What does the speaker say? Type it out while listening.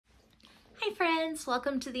friends,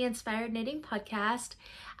 welcome to the Inspired Knitting Podcast.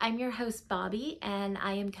 I'm your host Bobby and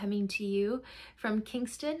I am coming to you from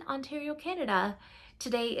Kingston, Ontario, Canada.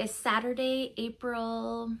 Today is Saturday, I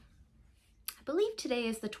believe today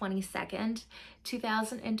is the 22nd,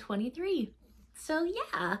 2023. So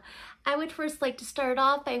yeah, I would first like to start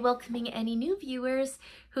off by welcoming any new viewers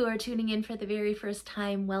who are tuning in for the very first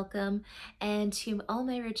time. Welcome. And to all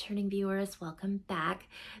my returning viewers, welcome back.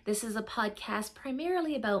 This is a podcast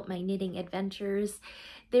primarily about my knitting adventures.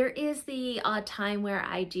 There is the odd time where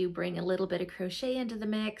I do bring a little bit of crochet into the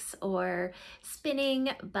mix or spinning,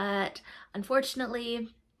 but unfortunately,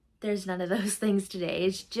 there's none of those things today.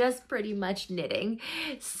 It's just pretty much knitting.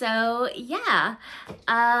 So yeah,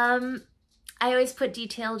 I always put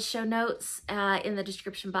detailed show notes in the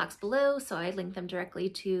description box below, so I link them directly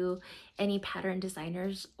to any pattern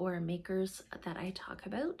designers or makers that I talk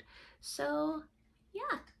about. So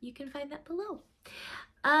yeah, you can find that below.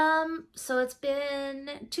 So it's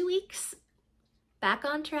been 2 weeks, back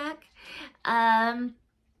on track.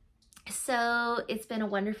 So it's been a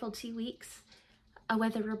wonderful 2 weeks. A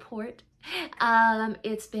weather report.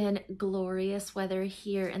 It's been glorious weather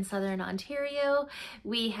here in Southern Ontario.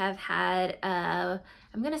 We have had,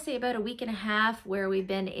 I'm gonna say about a week and a half where we've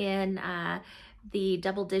been in the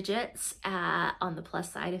double digits on the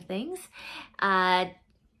plus side of things.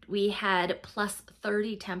 We had plus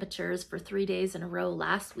 30 temperatures for 3 days in a row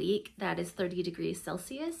last week. That is 30 degrees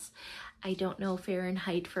Celsius. I don't know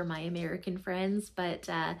Fahrenheit for my American friends, but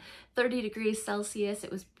 30 degrees Celsius,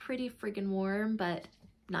 it was pretty friggin' warm, but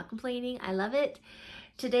not complaining. I love it.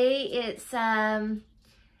 Today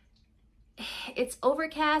it's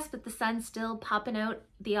overcast, but the sun's still popping out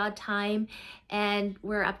the odd time, and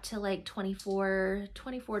we're up to like 24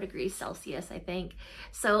 degrees Celsius, I think.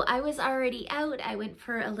 So I was already out. I went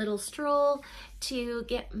for a little stroll to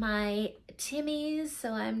get my Timmies.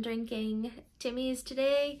 So I'm drinking Timmies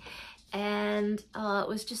today. And it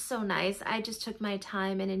was just so nice. I just took my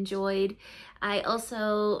time and enjoyed. I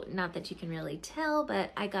also, not that you can really tell,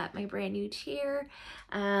 but I got my brand new chair.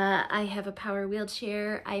 I have a power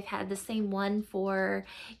wheelchair. I've had the same one for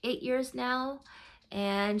 8 years now,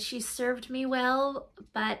 and she served me well,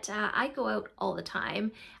 but I go out all the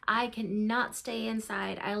time. I cannot stay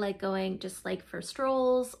inside. I like going just like for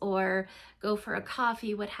strolls or go for a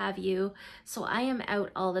coffee, what have you. So I am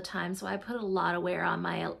out all the time. So I put a lot of wear on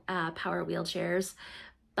my power wheelchairs.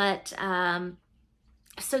 But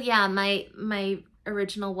so yeah, my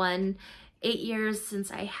original one, 8 years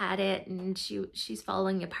since I had it, and she's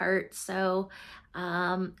falling apart. So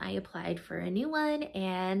I applied for a new one,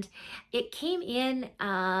 and it came in,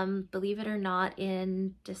 believe it or not,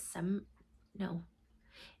 in December. No,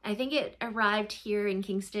 I think it arrived here in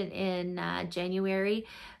Kingston in January,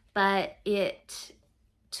 but it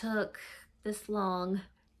took this long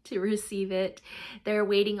to receive it. They're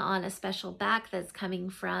waiting on a special back that's coming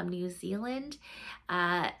from New Zealand.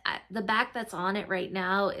 The back that's on it right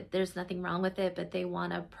now, there's nothing wrong with it, but they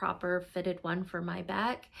want a proper fitted one for my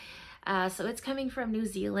back. So it's coming from New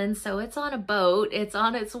Zealand, so it's on a boat. It's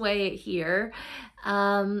on its way here.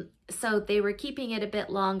 So they were keeping it a bit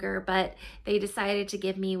longer, but they decided to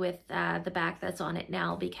give me with the back that's on it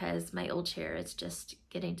now because my old chair is just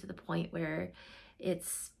getting to the point where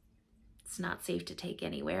it's not safe to take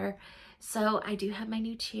anywhere. So I do have my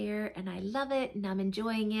new chair and I love it and I'm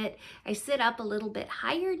enjoying it. I sit up a little bit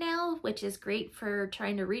higher now, which is great for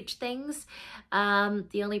trying to reach things.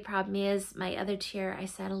 The only problem is my other chair, I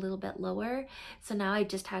sat a little bit lower. So now I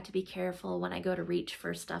just have to be careful when I go to reach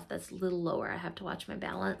for stuff that's a little lower. I have to watch my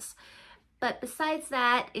balance. But besides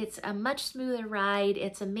that, it's a much smoother ride.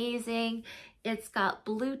 It's amazing. It's got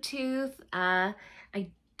Bluetooth. I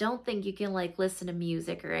don't think you can like listen to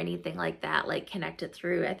music or anything like that, like connect it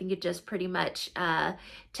through. I think it just pretty much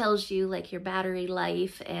tells you like your battery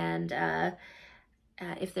life, and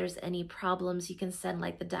if there's any problems, you can send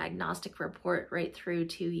like the diagnostic report right through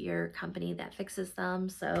to your company that fixes them.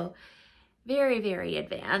 So very, very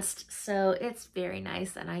advanced. So it's very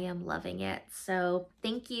nice and I am loving it. So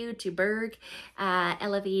thank you to Berg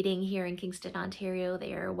Elevating here in Kingston, Ontario.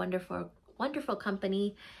 They are a wonderful, wonderful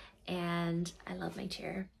company, and I love my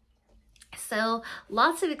chair. So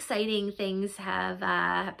lots of exciting things have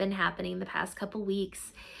been happening the past couple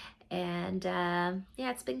weeks, and yeah,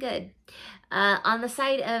 it's been good. On the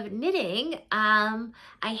side of knitting, I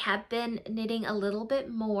have been knitting a little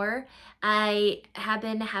bit more. I have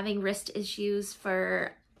been having wrist issues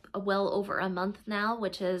for well over a month now,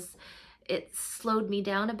 which is it slowed me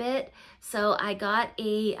down a bit. So I got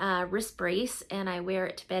a wrist brace and I wear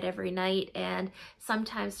it to bed every night, and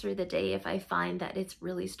sometimes through the day if I find that it's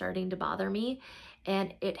really starting to bother me.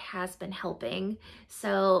 and it has been helping.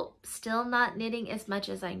 So still not knitting as much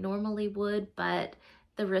as I normally would, but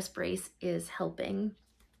the wrist brace is helping.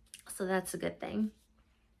 So that's a good thing.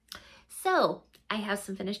 So I have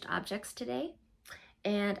some finished objects today,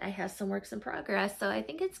 and I have some works in progress. So I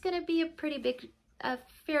think it's gonna be a pretty big,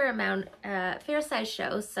 fair size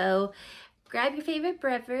show. So grab your favorite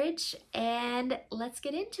beverage and let's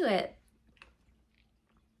get into it.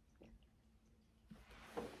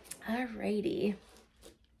 Alrighty.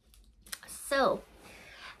 So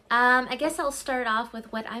I guess I'll start off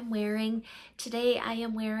with what I'm wearing. Today I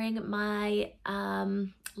am wearing my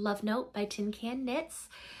Love Note by Tin Can Knits.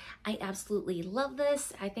 I absolutely love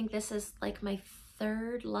this. I think this is like my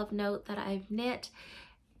third Love Note that I've knit.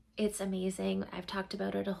 It's amazing. I've talked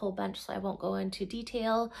about it a whole bunch, so I won't go into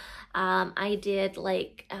detail. I did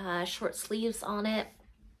like short sleeves on it,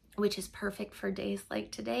 which is perfect for days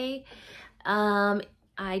like today.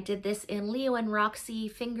 I did this in Leo and Roxy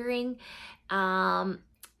fingering, and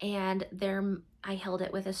I held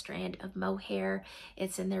it with a strand of mohair.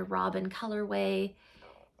 It's in their Robin colorway.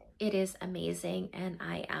 It is amazing, and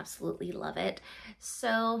I absolutely love it.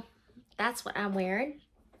 So that's what I'm wearing.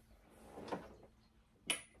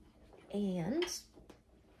 And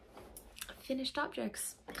finished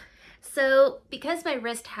objects. So because my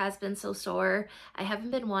wrist has been so sore, I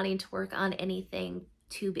haven't been wanting to work on anything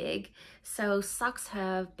too big. So socks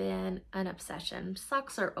have been an obsession.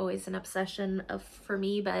 Socks are always an obsession for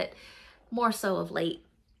me, but more so of late.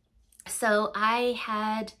 So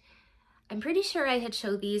I'm pretty sure I had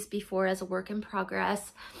showed these before as a work in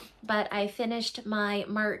progress, but I finished my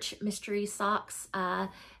March mystery socks.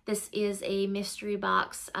 This is a mystery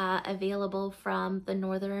box available from the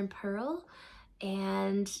Northern Pearl,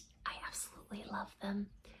 and I absolutely love them.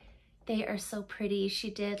 They are so pretty. She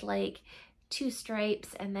did like 2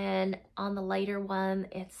 stripes, and then on the lighter one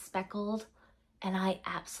it's speckled, and I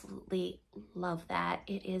absolutely love that.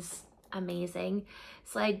 It is amazing.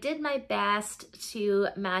 So I did my best to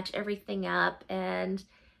match everything up and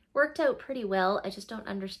worked out pretty well. I just don't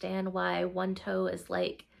understand why one toe is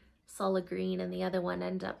like solid green and the other one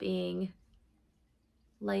ended up being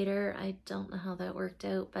lighter. I don't know how that worked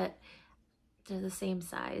out, but they're the same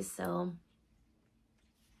size, so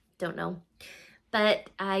don't know. But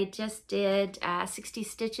I just did 60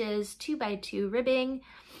 stitches, 2x2 ribbing,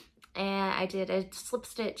 and I did a slip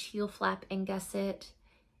stitch, heel flap, and gusset.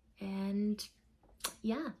 And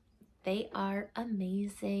yeah, they are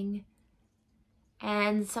amazing.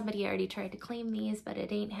 And somebody already tried to claim these, but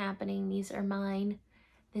it ain't happening. These are mine.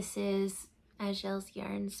 This is Agel's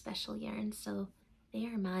yarn, special yarn, so they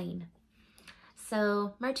are mine.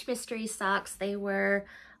 So March mystery socks, they were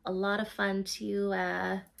a lot of fun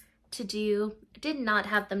to do. Did not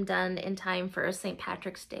have them done in time for St.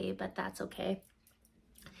 Patrick's Day, but that's okay.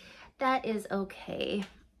 That is okay.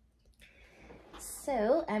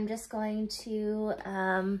 So I'm just going to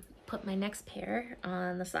put my next pair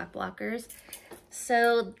on the sock blockers.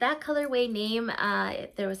 So that colorway name,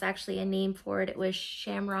 there was actually a name for it. It was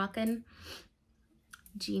Shamrockin'.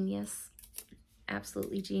 Genius.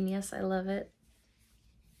 Absolutely genius. I love it.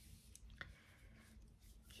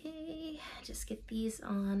 Okay, just get these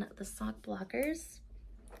on the sock blockers.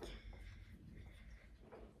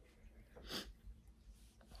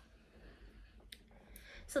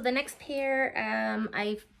 So the next pair,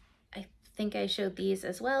 I think I showed these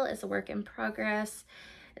as well as a work in progress.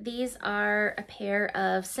 These are a pair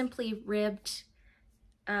of Simply Ribbed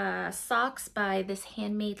socks by this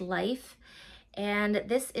Handmade Life. And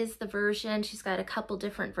this is the version, she's got a couple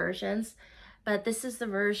different versions, but this is the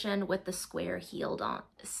version with the square heel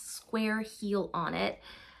on it.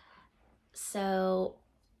 So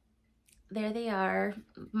there they are.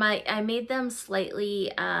 I made them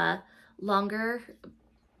slightly longer.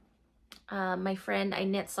 My friend, I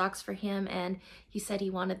knit socks for him, and he said he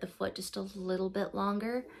wanted the foot just a little bit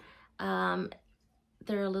longer.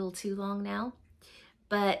 They're a little too long now,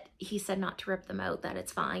 but he said not to rip them out, that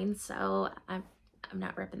it's fine, so I'm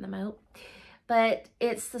not ripping them out. But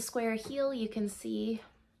it's the square heel, you can see.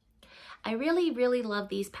 I really love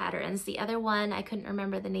these patterns. The other one, I couldn't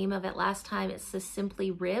remember the name of it last time. It's the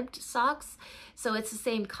Simply Ribbed socks. So it's the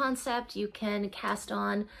same concept. You can cast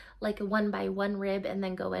on like a 1x1 rib and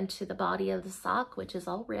then go into the body of the sock, which is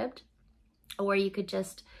all ribbed. Or you could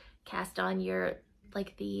just cast on your,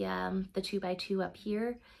 like the 2x2 up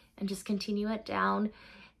here and just continue it down.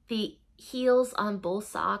 The heels on both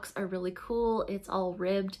socks are really cool. It's all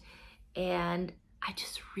ribbed, and I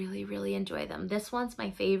just really enjoy them. This one's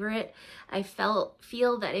my favorite. I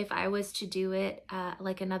feel that if I was to do it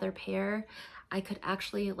like another pair, I could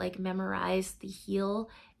actually like memorize the heel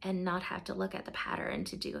and not have to look at the pattern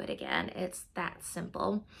to do it again. It's that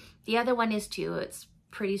simple. The other one is too. It's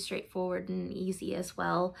pretty straightforward and easy as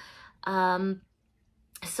well.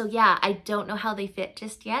 So yeah, I don't know how they fit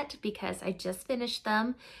just yet because I just finished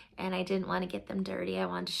them and I didn't want to get them dirty. I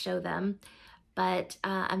wanted to show them, but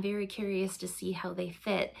I'm very curious to see how they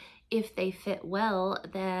fit. If they fit well,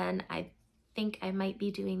 then I think I might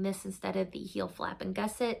be doing this instead of the heel flap and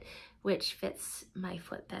gusset, which fits my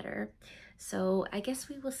foot better. So I guess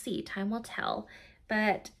we will see, time will tell,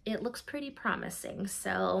 but it looks pretty promising.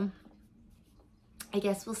 So I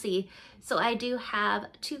guess we'll see. So I do have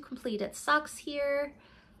 2 completed socks here.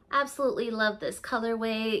 Absolutely love this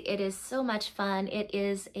colorway. It is so much fun. It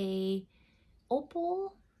is a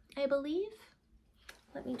opal, I believe.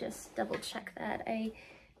 Let me just double check that. I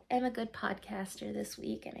am a good podcaster this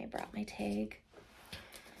week and I brought my tag.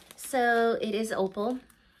 So it is opal.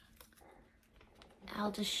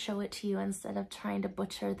 I'll just show it to you instead of trying to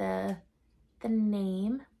butcher the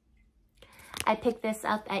name. I picked this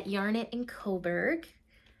up at Yarn It in Coburg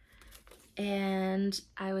and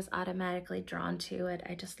I was automatically drawn to it.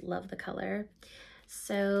 I just love the color.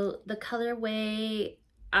 So the colorway,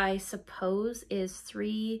 I suppose, is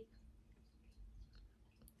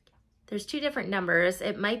there's 2 different numbers.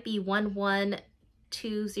 It might be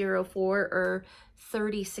 11204 or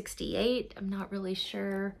 3068. I'm not really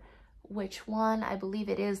sure which one. I believe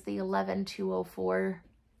it is the 11204,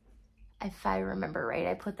 if I remember right.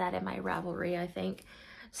 I put that in my Ravelry, I think.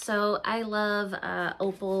 So I love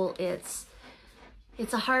opal. It's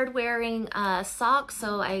a hard wearing sock,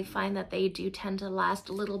 so I find that they do tend to last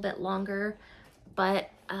a little bit longer, but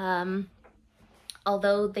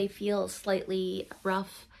although they feel slightly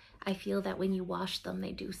rough, I feel that when you wash them,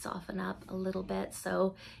 they do soften up a little bit.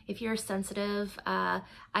 So if you're sensitive, I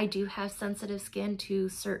do have sensitive skin to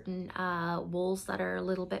certain wools that are a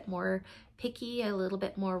little bit more picky, a little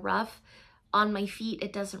bit more rough. On my feet,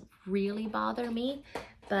 it doesn't really bother me,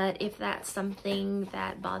 but if that's something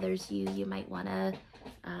that bothers you, you might want to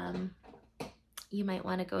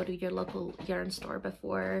go to your local yarn store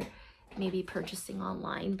before maybe purchasing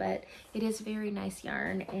online. But it is very nice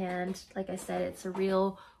yarn, and like I said, it's a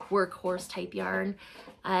real workhorse type yarn,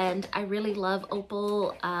 and I really love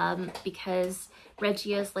opal because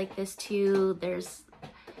Regia's like this too. There's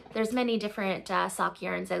many different sock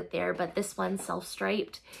yarns out there, but this one's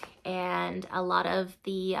self-striped, and a lot of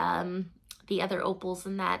the other opals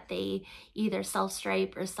in that, they either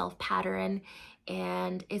self-stripe or self-pattern,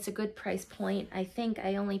 and it's a good price point. I think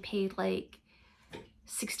I only paid like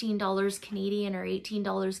 $16 Canadian or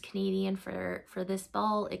 $18 Canadian for this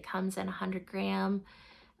ball. It comes in 100 gram,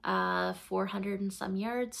 400 and some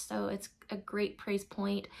yards, so it's a great price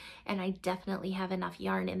point, and I definitely have enough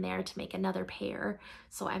yarn in there to make another pair,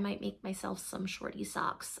 so I might make myself some shorty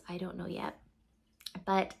socks. I don't know yet,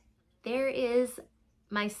 but there is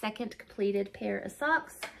my second completed pair of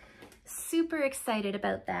socks. Super excited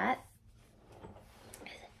about that.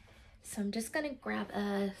 So I'm just gonna grab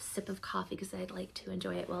a sip of coffee because I'd like to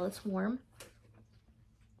enjoy it while it's warm.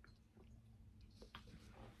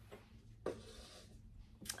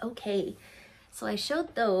 Okay, so I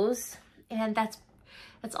showed those, and that's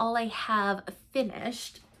all I have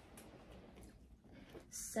finished.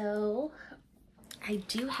 So I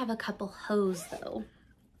do have a couple hose though.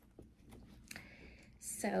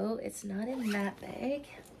 So it's not in that bag.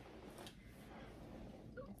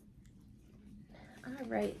 All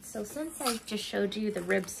right, so since I just showed you the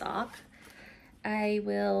rib sock, I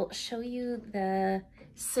will show you the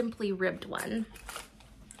Simply Ribbed one.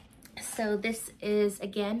 So this is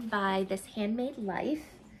again by This Handmade Life,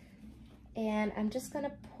 and I'm just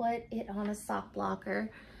gonna put it on a sock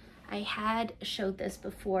blocker. I had showed this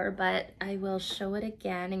before, but I will show it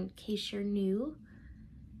again in case you're new.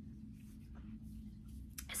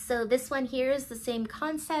 So this one here is the same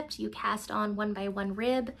concept. You cast on 1x1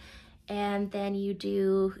 rib, and then you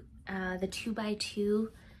do the 2x2,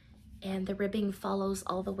 and the ribbing follows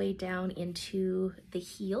all the way down into the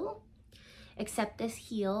heel, except this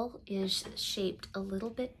heel is shaped a little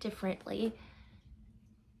bit differently,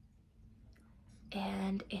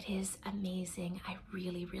 and it is amazing. I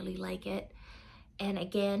really, really like it. And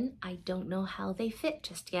again, I don't know how they fit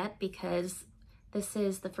just yet because this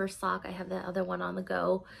is the first sock. I have the other one on the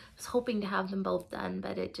go. I was hoping to have them both done,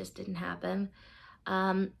 but it just didn't happen.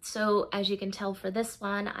 So as you can tell for this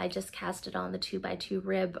one, I just cast it on the 2x2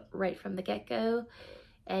 rib right from the get-go,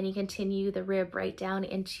 and you continue the rib right down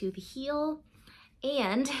into the heel.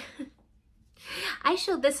 And I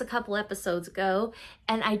showed this a couple episodes ago,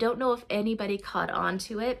 and I don't know if anybody caught on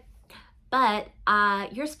to it, but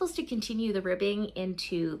you're supposed to continue the ribbing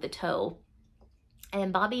into the toe,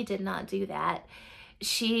 and Bobby did not do that.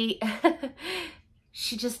 she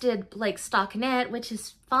she just did like stockinette, which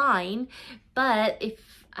is fine, but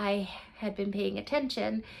if I had been paying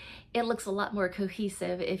attention, it looks a lot more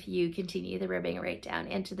cohesive if you continue the ribbing right down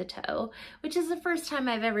into the toe, which is the first time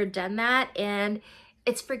I've ever done that. And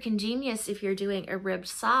it's freaking genius if you're doing a ribbed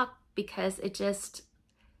sock, because it just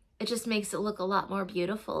makes it look a lot more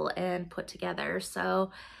beautiful and put together.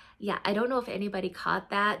 So yeah, I don't know if anybody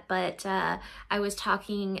caught that, but I was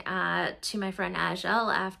talking to my friend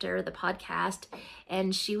Ajel after the podcast,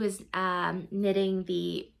 and she was knitting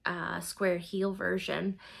the square heel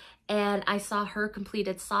version. And I saw her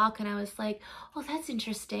completed sock, and I was like, oh, that's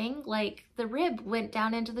interesting. Like, the rib went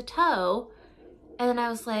down into the toe. And then I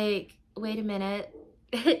was like, wait a minute.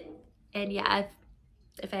 And yeah,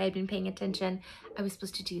 if I had been paying attention, I was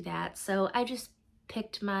supposed to do that. So I just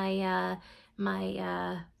picked my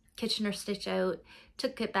Kitchener stitch out,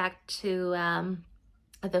 took it back to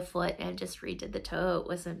the foot, and just redid the toe. It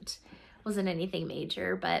wasn't anything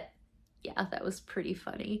major, but yeah, that was pretty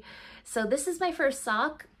funny. So this is my first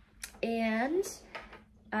sock, and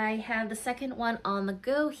I have the second one on the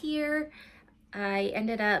go here. I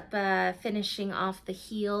ended up finishing off the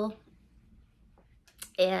heel,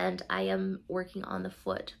 and I am working on the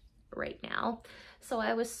foot right now. So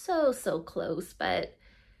I was so close, but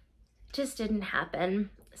just didn't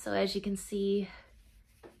happen. So as you can see,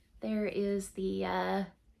 there is the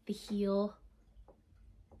heel.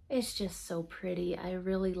 It's just so pretty. I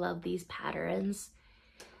really love these patterns.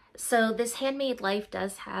 So this Handmade Life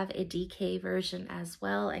does have a DK version as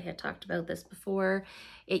well. I had talked about this before.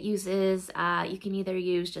 It uses, you can either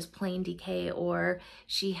use just plain DK, or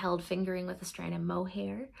she held fingering with a strand of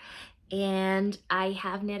mohair. And I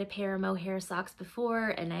have knit a pair of mohair socks before,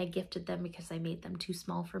 and I gifted them because I made them too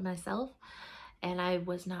small for myself, and I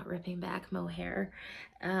was not ripping back mohair.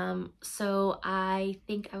 So I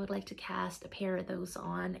think I would like to cast a pair of those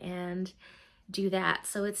on and do that.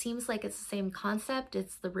 So it seems like it's the same concept.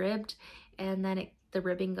 It's the ribbed, and then the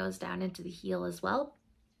ribbing goes down into the heel as well.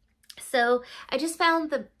 So I just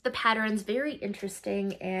found the patterns very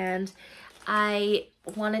interesting, and I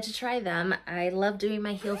wanted to try them. I love doing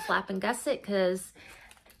my heel flap and gusset because,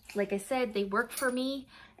 like I said, they work for me.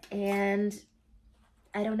 And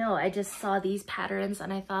I don't know, I just saw these patterns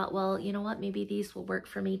and I thought, well, you know what, maybe these will work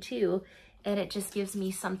for me too. And it just gives me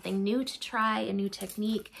something new to try, a new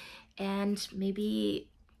technique, and maybe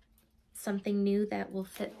something new that will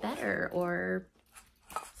fit better, or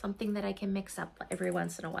something that I can mix up every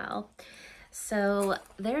once in a while. So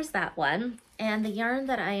there's that one. And the yarn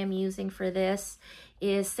that I am using for this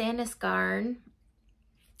is Sandnes Garn,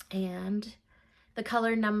 and the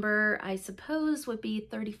color number I suppose would be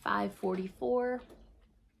 3544.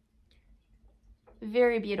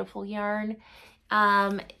 Very beautiful yarn.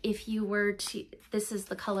 If you were to, this is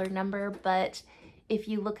the color number, but if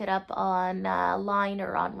you look it up on Line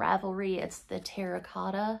or on Ravelry, it's the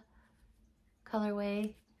terracotta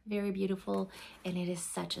colorway. Very beautiful, and it is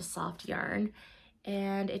such a soft yarn.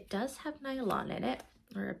 And it does have nylon in it,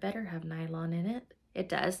 or it better have nylon in it. It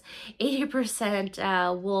does.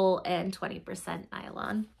 80% wool and 20%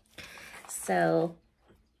 nylon. So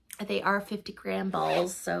they are 50-gram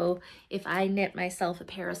balls. So if I knit myself a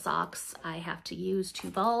pair of socks, I have to use 2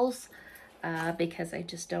 balls because I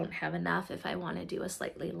just don't have enough if I want to do a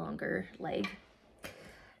slightly longer leg.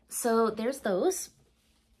 So there's those.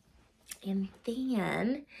 And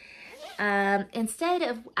then instead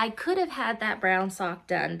of, I could have had that brown sock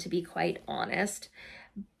done, to be quite honest,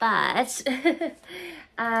 but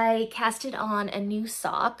I casted on a new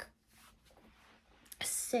sock.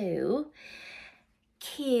 So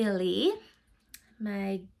Kaylee,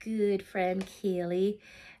 my good friend Kaylee,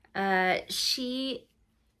 she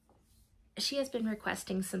has been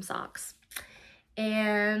requesting some socks,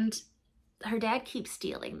 and her dad keeps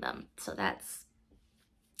stealing them. So that's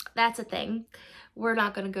a thing. We're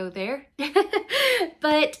not going to go there.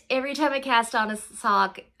 But every time I cast on a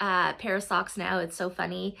sock, pair of socks now, it's so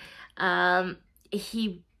funny.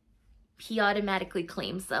 He automatically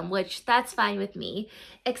claims them, which that's fine with me,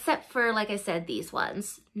 except for, like I said, these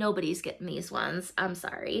ones. Nobody's getting these ones. I'm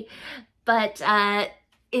sorry. But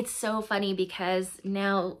it's so funny because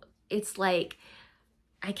now it's like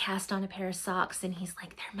I cast on a pair of socks and he's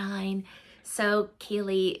like, they're mine. So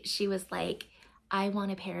Kaylee, she was like, I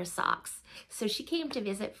want a pair of socks. So she came to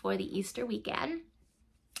visit for the Easter weekend,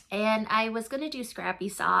 and I was gonna do scrappy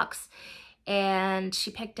socks, and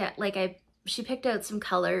she picked out she picked out some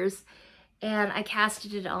colors, and I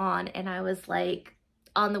casted it on, and I was like,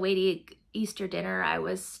 on the way to Easter dinner, I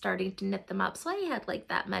was starting to knit them up. So I had like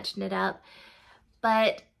that much knit up,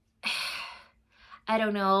 but I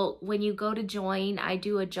don't know, when you go to join, I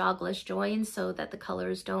do a jogless join so that the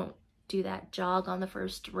colors don't do that jog on the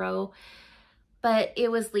first row, but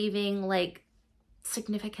it was leaving like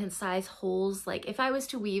significant size holes. Like if I was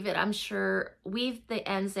to weave it, I'm sure, weave the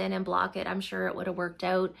ends in and block it, I'm sure it would have worked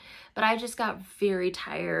out, but I just got very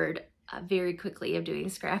tired very quickly of doing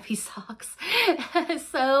scrappy socks.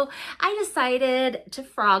 So I decided to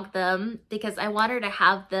frog them because I wanted to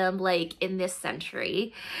have them like in this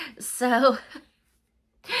century. So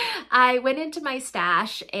I went into my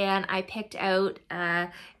stash and I picked out a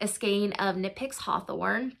skein of Knit Picks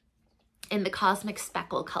Hawthorne in the Cosmic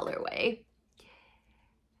Speckle colorway,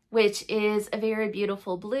 which is a very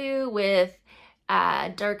beautiful blue with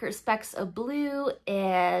darker specks of blue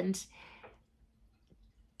and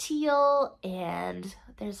teal, and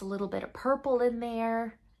there's a little bit of purple in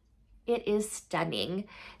there. It is stunning.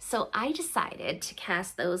 So I decided to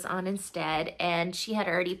cast those on instead, and she had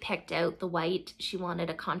already picked out the white. She wanted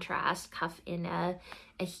a contrast cuff in a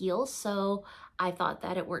heel, so I thought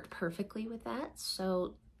that it worked perfectly with that.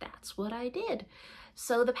 So that's what I did.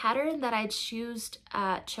 So the pattern that I chose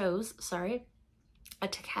to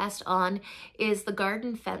cast on is the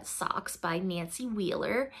Garden Fence Socks by Nancy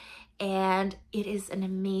Wheeler, and it is an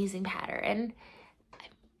amazing pattern.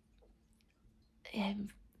 I'm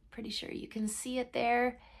pretty sure you can see it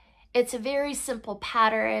there. It's a very simple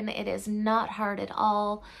pattern. It is not hard at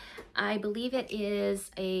all. I believe it is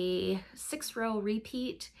a 6-row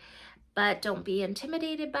repeat, but don't be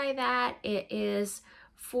intimidated by that. It is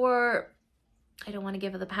for, I don't want to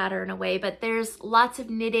give the pattern away, but there's lots of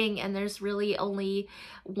knitting and there's really only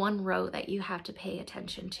one row that you have to pay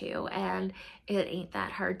attention to, and it ain't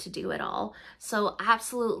that hard to do at all. So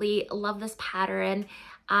absolutely love this pattern.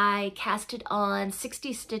 I cast it on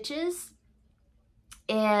 60 stitches,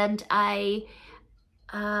 and I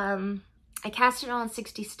cast it on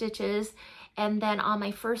 60 stitches, and then on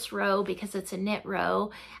my first row, because it's a knit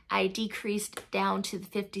row, I decreased down to the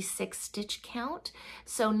 56 stitch count.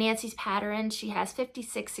 So Nancy's pattern, she has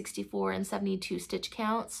 56, 64, and 72 stitch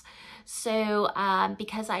counts. So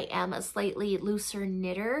because I am a slightly looser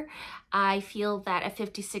knitter, I feel that a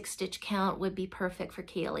 56 stitch count would be perfect for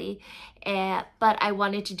Kaylee. But I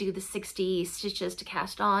wanted to do the 60 stitches to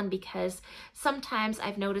cast on because sometimes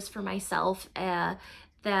I've noticed for myself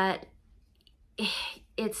that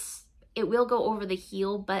it will go over the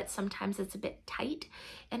heel, but sometimes it's a bit tight,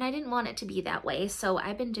 and I didn't want it to be that way. So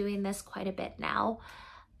I've been doing this quite a bit now,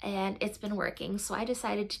 and it's been working. So I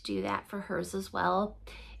decided to do that for hers as well.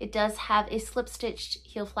 It does have a slip stitched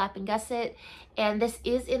heel flap and gusset, and this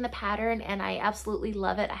is in the pattern, and I absolutely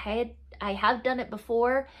love it. I have done it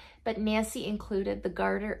before, but Nancy included the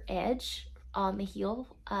garter edge on the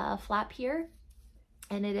heel flap here,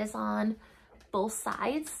 and it is on both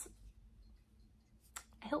sides.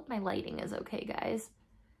 I hope my lighting is okay, guys.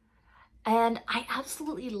 And I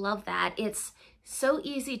absolutely love that. It's so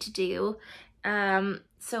easy to do.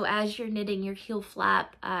 So as you're knitting your heel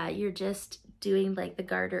flap, you're just doing like the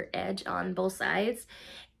garter edge on both sides.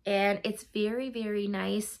 And it's very, very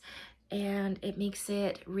nice. And it makes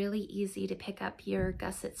it really easy to pick up your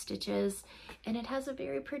gusset stitches. And it has a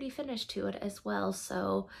very pretty finish to it as well.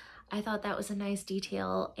 So I thought that was a nice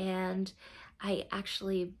detail. And I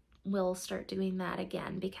actually will start doing that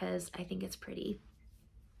again because I think it's pretty.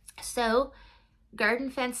 So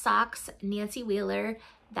Garden Fence Socks, Nancy Wheeler,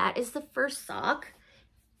 that is the first sock,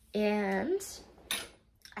 and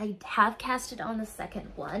I have casted on the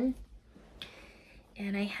second one,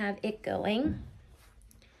 and I have it going.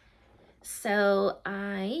 So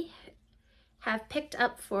I have picked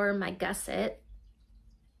up for my gusset,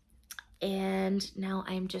 and now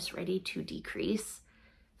I'm just ready to decrease.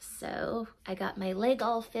 So I got my leg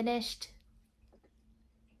all finished,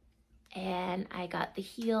 and I got the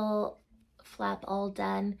heel flap all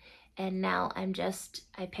done, and now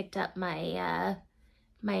I picked up my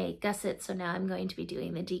my gusset, so now I'm going to be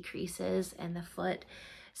doing the decreases and the foot.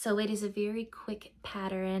 So it is a very quick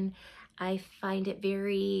pattern. I find it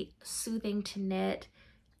very soothing to knit.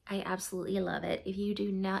 I absolutely love it. If you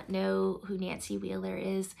do not know who Nancy Wheeler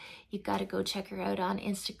is, you've got to go check her out on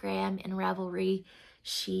Instagram and Ravelry.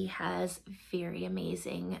 She has very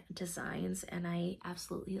amazing designs, and I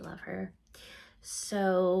absolutely love her.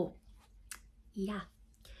 So yeah,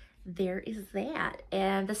 there is that.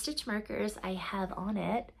 And the stitch markers I have on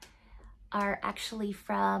it are actually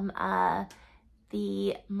from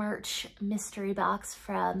the March mystery box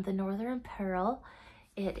from the Northern Pearl.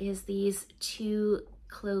 It is these 2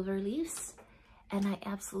 clover leaves, and I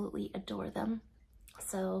absolutely adore them.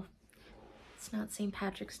 So it's not St.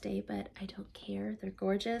 Patrick's Day, but I don't care. They're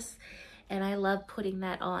gorgeous. And I love putting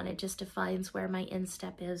that on. It just defines where my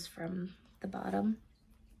instep is from the bottom.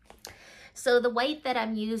 So the white that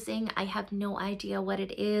I'm using, I have no idea what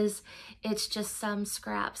it is. It's just some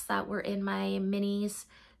scraps that were in my minis.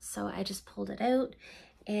 So I just pulled it out.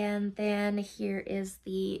 And then here is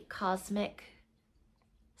the Cosmic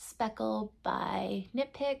Speckle by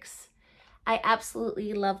Knit Picks. I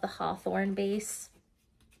absolutely love the Hawthorn base.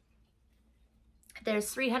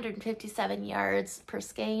 There's 357 yards per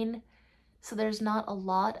skein, so there's not a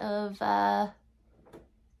lot of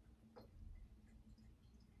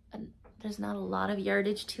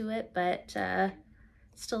yardage to it, but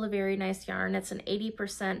still a very nice yarn. It's an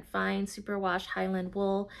 80% fine superwash Highland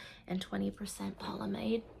wool and 20%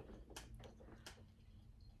 polyamide.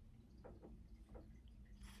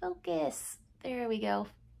 Focus. There we go.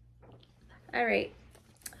 All right,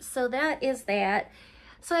 so that is that.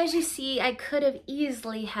 So as you see, I could have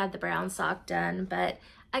easily had the brown sock done, but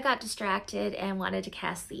I got distracted and wanted to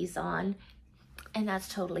cast these on, and that's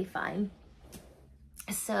totally fine.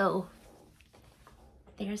 So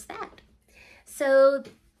there's that. So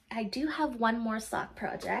I do have one more sock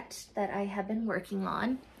project that I have been working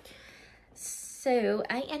on. So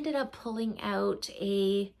I ended up pulling out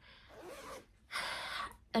an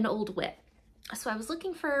old whip. So I was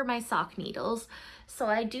looking for my sock needles. So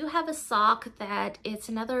I do have a sock that it's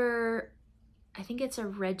another, I think it's a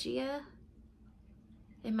Regia.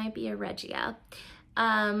 It might be a Regia.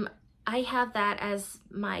 I have that as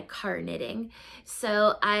my car knitting.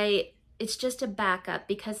 So it's just a backup,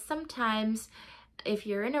 because sometimes if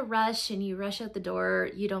you're in a rush and you rush out the door,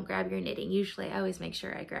 you don't grab your knitting. Usually I always make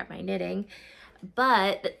sure I grab my knitting,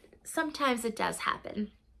 but sometimes it does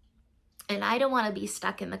happen. And I don't want to be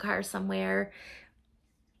stuck in the car somewhere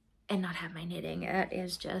and not have my knitting. That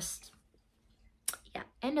is just, yeah,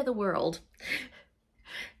 end of the world.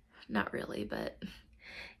 Not really, but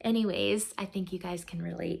anyways, I think you guys can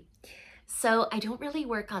relate. So I don't really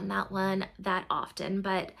work on that one that often,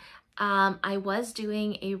 but I was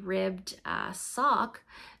doing a ribbed sock,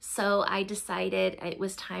 so I decided it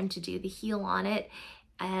was time to do the heel on it.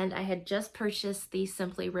 And I had just purchased the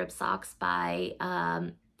Simply Ribbed socks by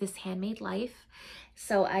This Handmade Life.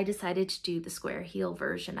 So I decided to do the square heel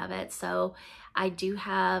version of it. So I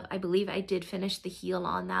believe I did finish the heel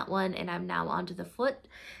on that one, and I'm now onto the foot.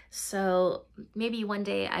 So maybe one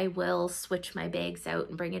day I will switch my bags out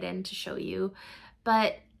and bring it in to show you.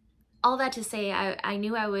 But all that to say, I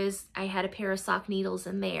knew I had a pair of sock needles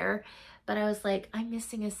in there, but I was like, I'm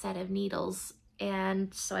missing a set of needles.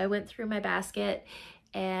 And so I went through my basket,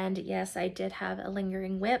 and yes, I did have a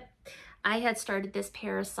lingering whip. I had started this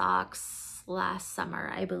pair of socks last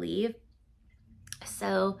summer, I believe.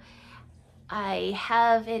 So I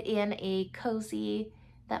have it in a cozy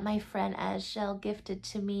that my friend Azhel gifted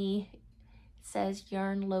to me. It says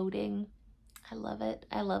yarn loading. I love it.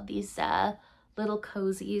 I love these little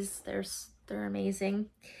cozies. They're amazing.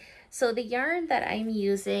 So the yarn that I'm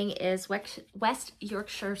using is West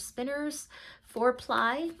Yorkshire Spinners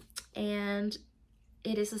 4-ply, and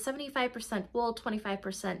it is a 75% wool,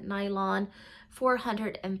 25% nylon,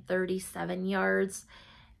 437 yards,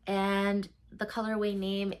 and the colorway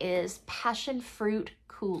name is Passion Fruit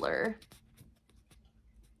Cooler.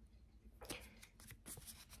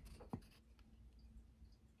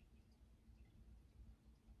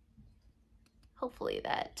 Hopefully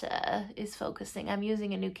that is focusing. I'm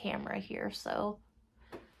using a new camera here, so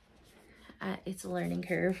it's a learning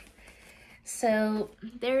curve. So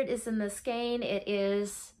there it is in the skein. It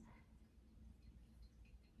is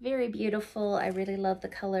very beautiful. I really love the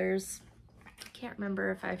colors. I can't remember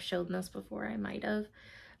if I've shown this before. I might have,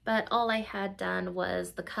 but all I had done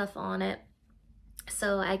was the cuff on it.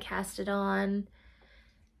 So I cast it on,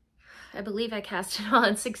 I believe I cast it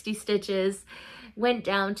on 60 stitches, went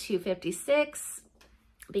down to 56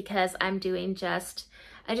 because I'm doing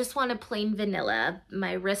I just wanted plain vanilla.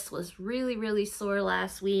 My wrist was really, really sore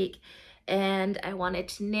last week and I wanted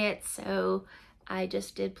to knit, so I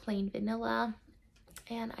just did plain vanilla,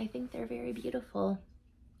 and I think they're very beautiful.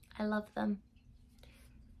 I love them.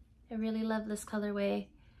 I really love this colorway.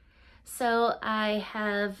 So I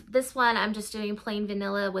have this one, I'm just doing plain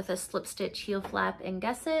vanilla with a slip stitch heel flap and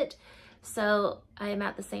gusset. So I'm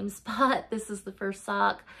at the same spot. This is the first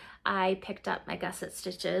sock. I picked up my gusset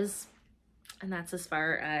stitches, and that's as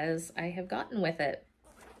far as I have gotten with it.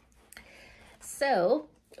 So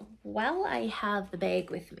while I have the bag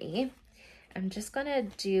with me, I'm just gonna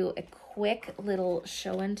do a quick little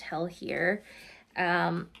show and tell here.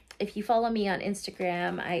 If you follow me on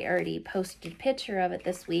Instagram, I already posted a picture of it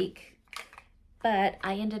this week, but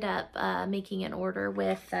I ended up making an order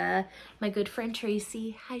with my good friend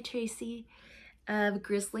Tracy. Hi Tracy, of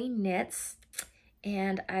Grizzly Knits,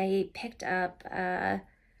 and I picked up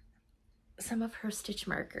some of her stitch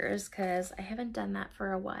markers because I haven't done that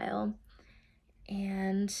for a while,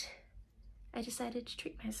 and I decided to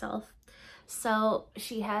treat myself. So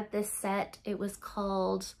she had this set. It was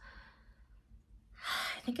called,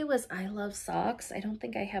 I think it was I Love Socks. I don't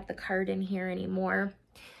think I have the card in here anymore,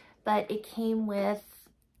 but it came with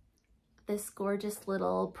this gorgeous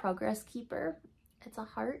little progress keeper. It's a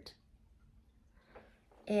heart.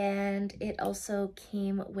 And it also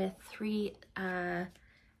came with 3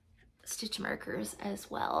 stitch markers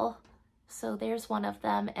as well. So there's one of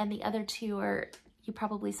them, and the other 2 are, you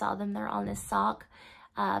probably saw them, they're on this sock.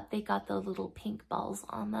 They got the little pink balls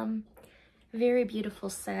on them. Very beautiful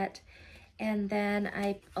set. And then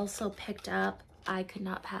I also picked up, I could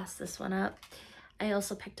not pass this one up, I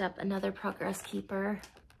also picked up another progress keeper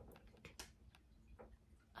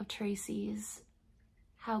of Tracy's.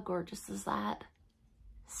 How gorgeous is that?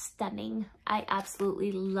 Stunning. I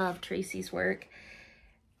absolutely love Tracy's work.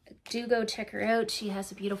 Do go check her out. She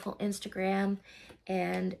has a beautiful Instagram,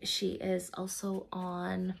 and she is also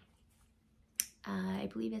on, I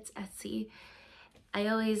believe it's Etsy. I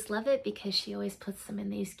always love it because she always puts them in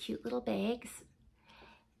these cute little bags.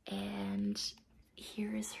 And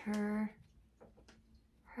here is her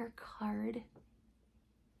card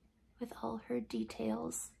with all her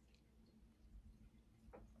details.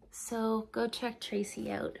 So go check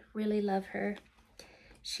Tracy out. Really love her.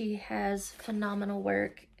 She has phenomenal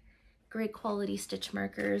work, great quality stitch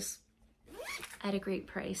markers at a great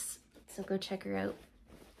price. So go check her out.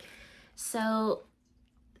 So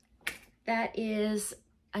that is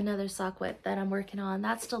another sock whip that I'm working on.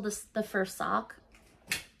 That's still the first sock.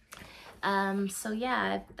 So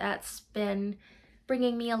yeah, that's been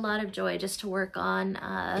bringing me a lot of joy just to work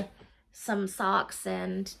on some socks,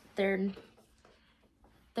 and they're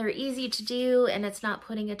easy to do, and it's not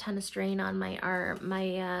putting a ton of strain on my arm,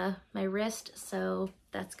 my wrist, so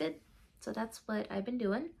that's good. So that's what I've been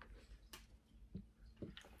doing.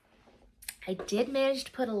 I did manage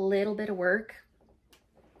to put a little bit of work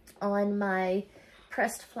on my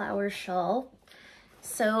pressed flower shawl.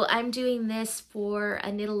 So I'm doing this for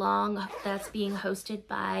a knit along that's being hosted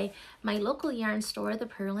by my local yarn store, the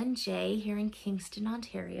Pearl and J, here in Kingston,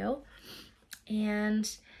 Ontario. And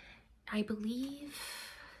I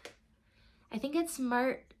think it's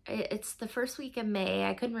the first week of May.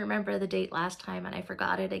 I couldn't remember the date last time and I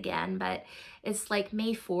forgot it again, but it's like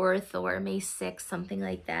May 4th or May 6th, something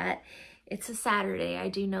like that. It's a Saturday, I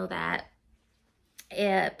do know that.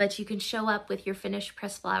 But you can show up with your finished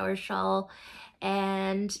pressed flower shawl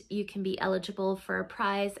and you can be eligible for a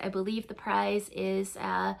prize. I believe the prize is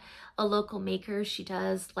a local maker. She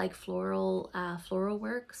does like floral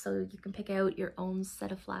work, so you can pick out your own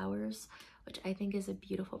set of flowers, which I think is a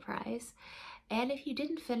beautiful prize. And if you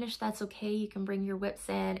didn't finish, that's okay. You can bring your whips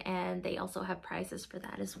in, and they also have prizes for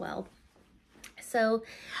that as well. So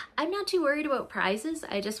I'm not too worried about prizes.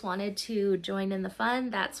 I just wanted to join in the fun.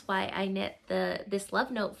 That's why I knit this love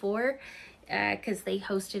note for, because they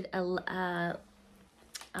hosted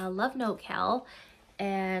a love note cal,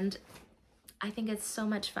 and I think it's so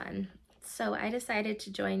much fun. So I decided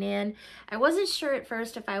to join in. I wasn't sure at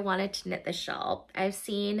first if I wanted to knit the shawl. I've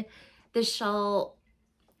seen this shawl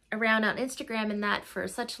around on Instagram and that for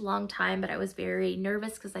such a long time, but I was very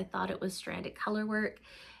nervous because I thought it was stranded color work.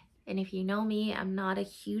 And if you know me, I'm not a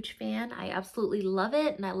huge fan. I absolutely love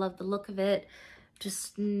it and I love the look of it.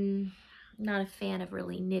 Just not a fan of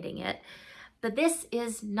really knitting it. But this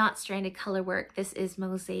is not stranded color work. This is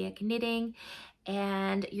mosaic knitting,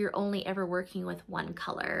 and you're only ever working with one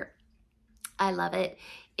color. I love it.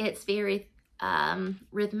 It's very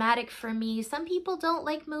rhythmic for me. Some people don't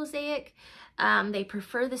like mosaic. They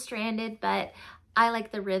prefer the stranded, but I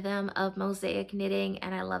like the rhythm of mosaic knitting,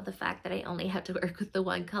 and I love the fact that I only have to work with the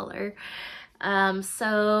one color.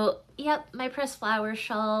 So yep, my pressed flower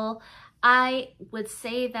shawl. I would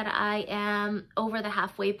say that I am over the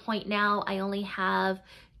halfway point now. I only have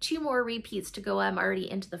 2 more repeats to go. I'm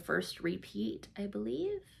already into the first repeat, I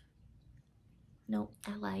believe. No,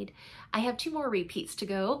 I lied. I have 2 more repeats to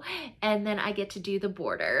go, and then I get to do the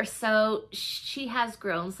border. So she has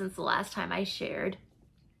grown since the last time I shared,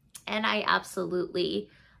 and I absolutely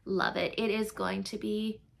love it. It is going to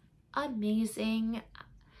be amazing.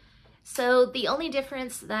 So the only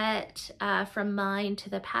difference that from mine to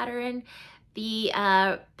the pattern, the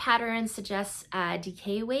pattern suggests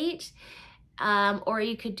DK weight, or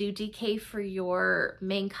you could do DK for your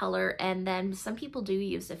main color, and then some people do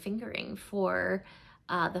use a fingering for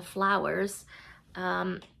the flowers.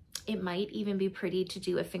 It might even be pretty to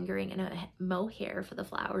do a fingering and a mohair for the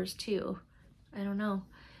flowers too. I don't know,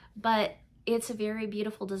 but it's a very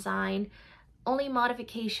beautiful design. only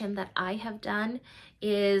modification that I have done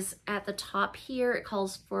is at the top here. It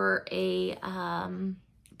calls for a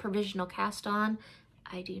provisional cast on.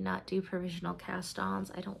 I do not do provisional cast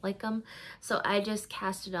ons. I don't like them. So I just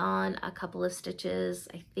casted on a couple of stitches,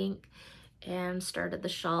 I think, and started the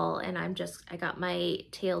shawl. And I got my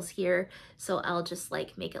tails here. So I'll just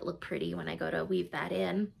like make it look pretty when I go to weave that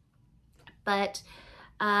in. But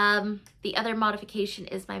the other modification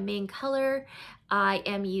is my main color. I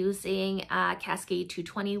am using Cascade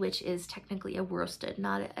 220, which is technically a worsted,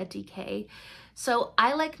 not a DK. So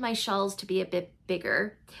I like my shawls to be a bit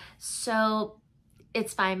bigger. So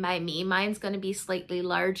it's fine by me. Mine's going to be slightly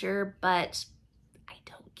larger, but I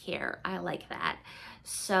don't care. I like that.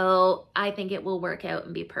 So I think it will work out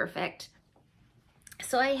and be perfect.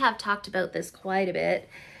 So I have talked about this quite a bit.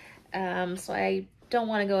 So I don't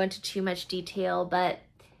want to go into too much detail, but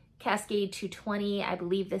Cascade 220, I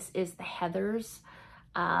believe this is the Heathers,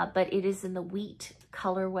 but it is in the wheat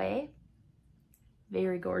colorway.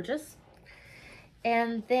 Very gorgeous.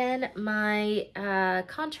 And then my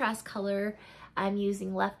contrast color, I'm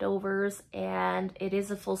using Leftovers, and it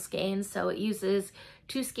is a full skein, so it uses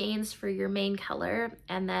 2 skeins for your main color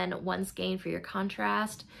and then 1 skein for your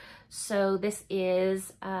contrast. So this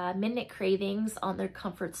is Midnight Cravings on their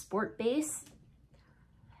Comfort Sport base.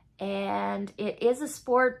 And it is a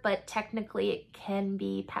sport, but technically it can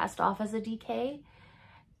be passed off as a DK,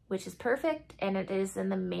 which is perfect. And it is in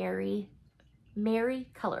the Merry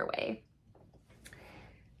colorway.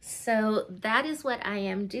 So that is what I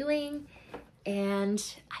am doing, and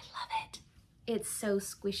I love it. It's so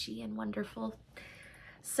squishy and wonderful.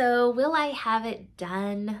 So will I have it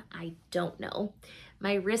done? I don't know.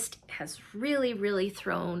 My wrist has really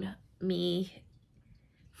thrown me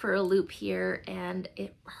for a loop here, and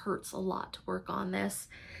it hurts a lot to work on this.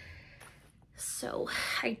 So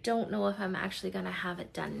I don't know if I'm actually gonna have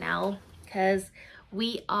it done now, because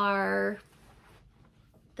we are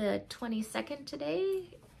the 22nd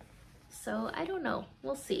today. So I don't know,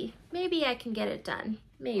 we'll see. Maybe I can get it done,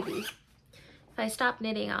 maybe. If I stop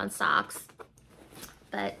knitting on socks,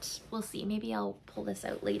 but we'll see. Maybe I'll pull this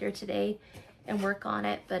out later today and work on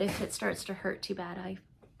it. But if it starts to hurt too bad, I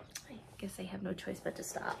guess I have no choice but to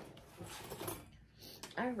stop.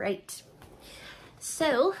 All right,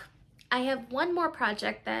 so I have one more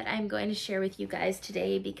project that I'm going to share with you guys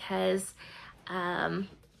today, because I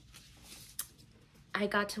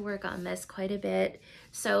got to work on this quite a bit.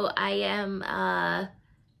 So I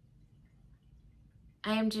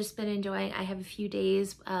am just been enjoying, I have a few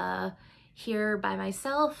days here by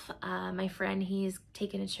myself. My friend, he's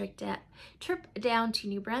taken a trip down to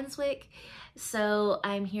New Brunswick. So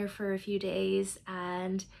I'm here for a few days,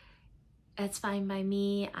 and it's fine by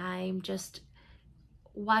me. I'm just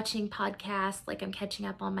watching podcasts, like I'm catching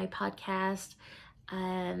up on my podcast,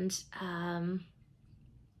 and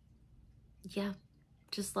yeah,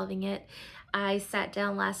 just loving it. I sat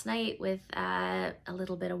down last night with a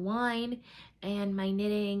little bit of wine and my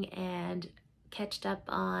knitting, and catched up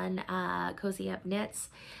on Cozy Up Knits.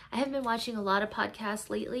 I haven't been watching a lot of podcasts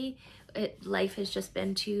lately. Life has just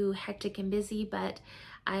been too hectic and busy, but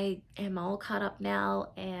I am all caught up now,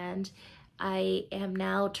 and I am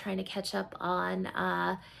now trying to catch up on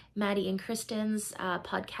Maddie and Kristen's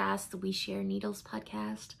podcast, the We Share Needles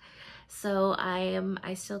podcast. So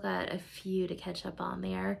I still got a few to catch up on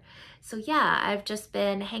there. So yeah, I've just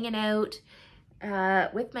been hanging out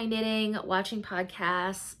with my knitting, watching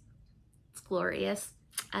podcasts. It's glorious.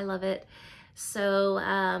 I love it. So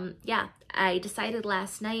yeah, I decided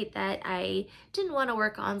last night that I didn't want to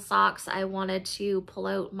work on socks. I wanted to pull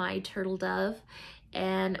out my turtle dove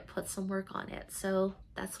and put some work on it. So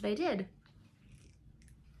that's what I did.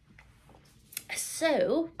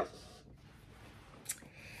 So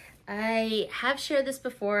I have shared this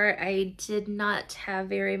before. I did not have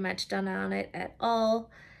very much done on it at all,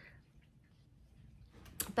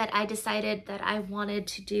 but I decided that I wanted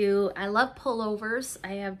to do, I love pullovers.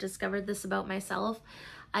 I have discovered this about myself.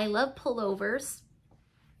 I love pullovers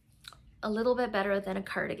a little bit better than a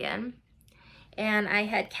cardigan. And I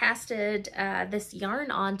had casted this yarn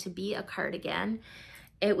on to be a cardigan.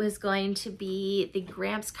 It was going to be the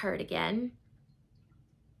Gramps cardigan,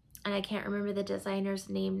 and I can't remember the designer's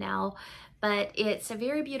name now, but it's a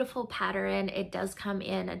very beautiful pattern. It does come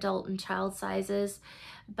in adult and child sizes,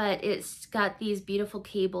 but it's got these beautiful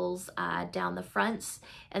cables down the fronts,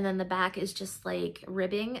 and then the back is just like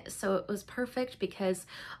ribbing. So it was perfect, because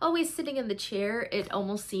always sitting in the chair, it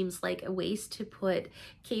almost seems like a waste to put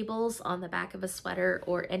cables on the back of a sweater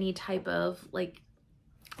or any type of like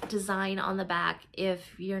design on the back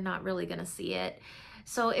if you're not really gonna see it.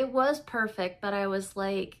 So it was perfect, but I was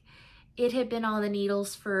like, it had been on the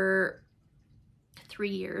needles for 3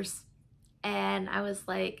 years. And I was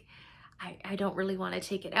like, I don't really want to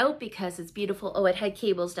take it out because it's beautiful. Oh, it had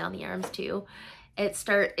cables down the arms too. It's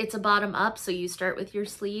a bottom up, so you start with your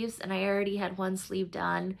sleeves, and I already had one sleeve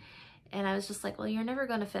done. And I was just like, well, you're never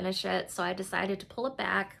going to finish it. So I decided to pull it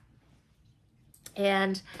back.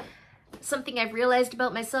 And something I've realized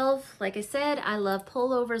about myself, like I said, I love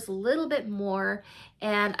pullovers a little bit more,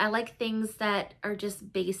 and I like things that are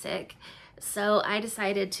just basic. So I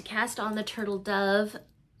decided to cast on the Turtle Dove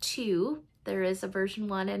 2. There is a version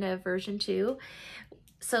 1 and a version 2.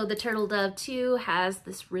 So the Turtle Dove 2 has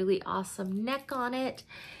this really awesome neck on it,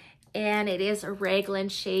 and it is a raglan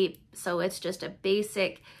shape. So it's just a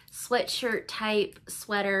basic sweatshirt type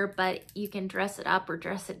sweater, but you can dress it up or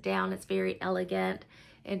dress it down. It's very elegant.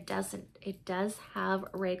 It does have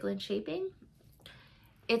raglan shaping.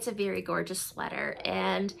 It's a very gorgeous sweater,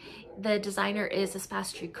 and the designer is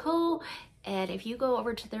Espace Tricot. And if you go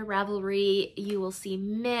over to their Ravelry, you will see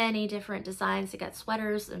many different designs. They got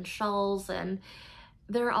sweaters and shawls, and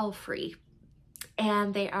they're all free.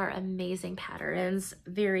 And they are amazing patterns,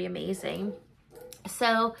 very amazing.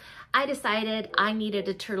 So I decided I needed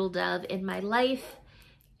a turtle dove in my life,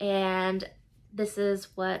 and this is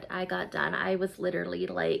what I got done. I was literally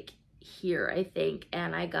like here, I think,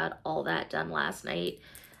 and I got all that done last night.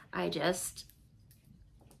 I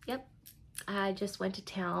just went to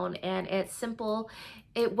town, and it's simple.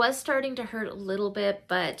 It was starting to hurt a little bit,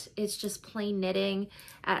 but it's just plain knitting.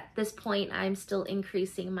 At this point, I'm still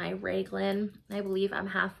increasing my raglan. I believe I'm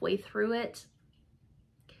halfway through it.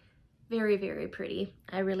 Very, very pretty.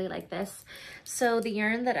 I really like this. So the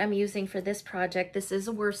yarn that I'm using for this project, this is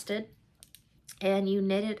a worsted, and you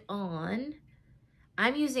knit it on.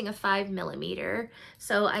 I'm using a 5mm,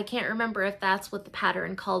 so I can't remember if that's what the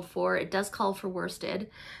pattern called for. It does call for worsted.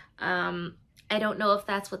 I don't know if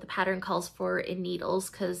that's what the pattern calls for in needles,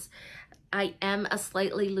 because I am a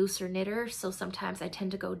slightly looser knitter, so sometimes I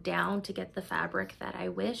tend to go down to get the fabric that I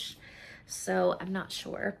wish. So I'm not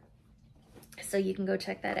sure. So you can go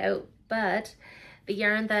check that out. But the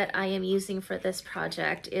yarn that I am using for this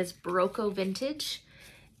project is Barocco Vintage,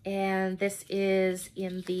 and this is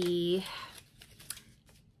in the,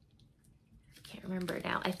 I can't remember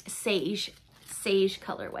now, sage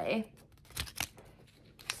colorway.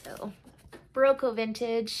 So Barocco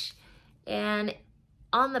Vintage, and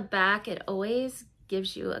on the back it always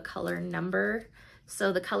gives you a color number.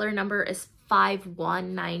 So the color number is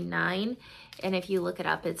 5199, and if you look it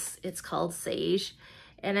up, it's called Sage,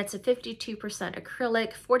 and it's a 52%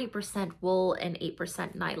 acrylic, 40% wool, and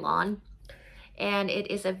 8% nylon. And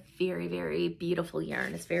it is a very, very beautiful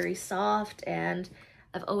yarn. It's very soft, and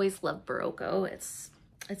I've always loved Barocco. It's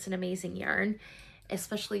an amazing yarn,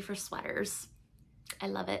 especially for sweaters. I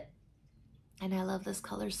love it. And I love this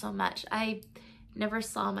color so much. I never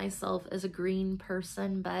saw myself as a green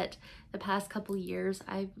person, but the past couple years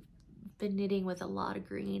I've been knitting with a lot of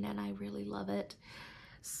green, and I really love it.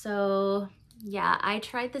 So yeah, I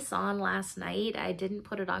tried this on last night. I didn't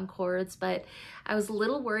put it on cords, but I was a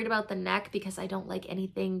little worried about the neck because I don't like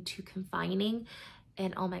anything too confining.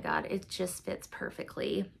 And oh my God, it just fits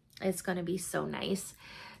perfectly. It's gonna be so nice.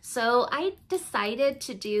 So I decided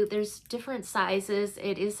to do, there's different sizes.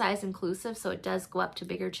 It is size inclusive, so it does go up to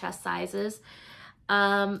bigger chest sizes.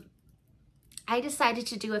 I decided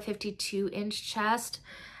to do a 52-inch chest.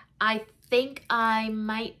 I think I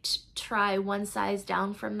might try one size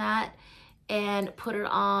down from that and put it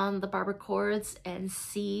on the barber cords and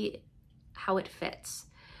see how it fits,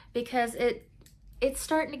 because it's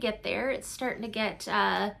starting to get there. It's starting to get,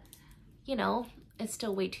 you know, it's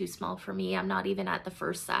still way too small for me. I'm not even at the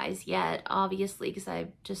first size yet, obviously,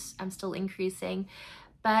 because I'm still increasing.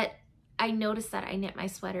 But I noticed that I knit my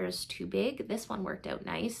sweaters too big. This one worked out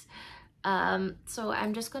nice. So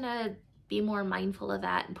I'm just gonna be more mindful of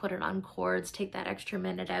that and put it on cords, take that extra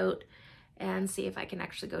minute out, and see if I can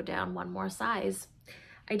actually go down one more size.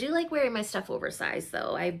 I do like wearing my stuff oversized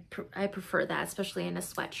though. I prefer that, especially in a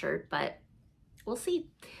sweatshirt, but we'll see.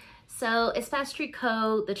 So Espace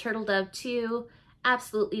Tricot, the Turtle Dove 2,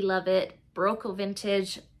 absolutely love it. Barocco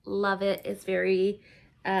Vintage, love it. It's very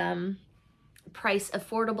price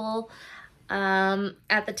affordable.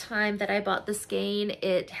 At the time that I bought the skein,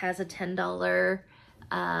 it has a $10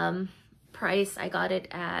 price. I got it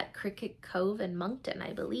at Cricket Cove in Moncton,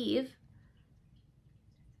 I believe,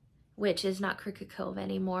 which is not Cricket Cove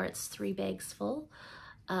anymore. It's 3 bags full.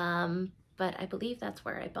 But I believe that's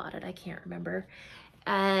where I bought it. I can't remember.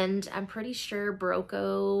 And I'm pretty sure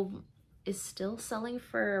Barocco is still selling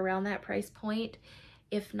for around that price point.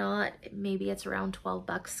 If not, maybe it's around 12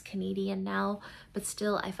 bucks Canadian now, but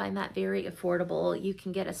still I find that very affordable. You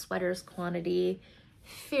can get a sweater's quantity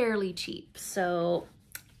fairly cheap. So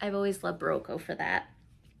I've always loved Barocco for that.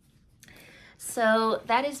 So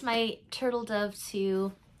that is my Turtle Dove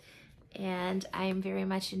 2, and I'm very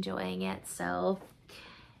much enjoying it. So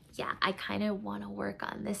yeah, I kind of want to work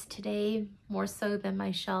on this today more so than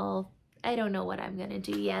my shawl. I don't know what I'm gonna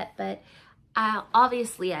do yet, but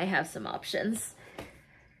obviously I have some options.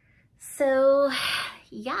 So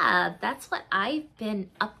yeah, that's what I've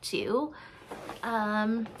been up to.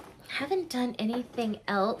 Haven't done anything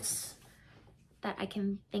else that I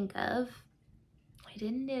can think of. I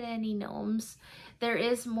didn't knit any gnomes. There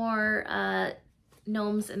is more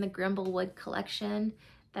gnomes in the Grimblewood collection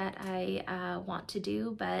that I want to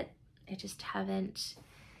do, but I just haven't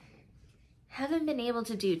been able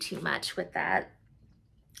to do too much with that,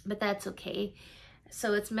 but that's okay.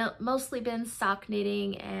 So it's mostly been sock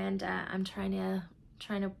knitting, and I'm trying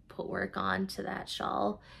to put work on to that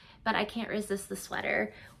shawl, but I can't resist the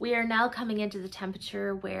sweater. We are now coming into the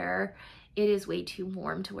temperature where it is way too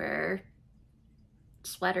warm to wear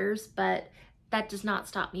sweaters, but that does not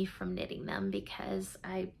stop me from knitting them, because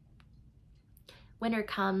winter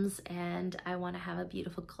comes and I want to have a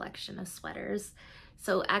beautiful collection of sweaters.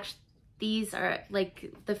 So actually these are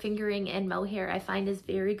like the fingering and mohair I find is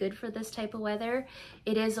very good for this type of weather.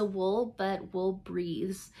 It is a wool, but wool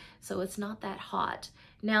breathes, so it's not that hot.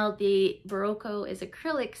 Now the Barocco is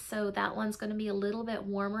acrylic, so that one's going to be a little bit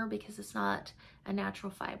warmer because it's not a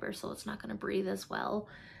natural fiber, so it's not going to breathe as well.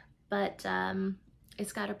 But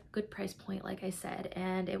it's got a good price point, like I said,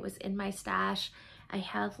 and it was in my stash. I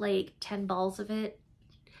have like 10 balls of it.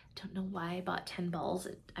 Don't know why I bought 10 balls.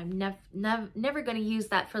 I'm never going to use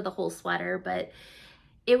that for the whole sweater, but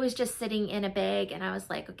it was just sitting in a bag, and I was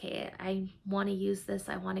like, okay, I want to use this.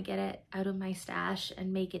 I want to get it out of my stash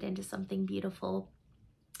and make it into something beautiful.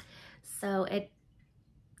 So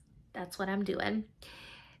that's what I'm doing.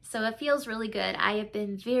 So it feels really good. I have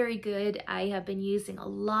been very good. I have been using a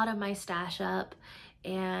lot of my stash up,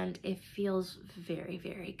 and it feels very,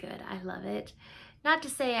 very good. I love it. Not to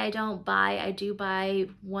say I don't buy, I do buy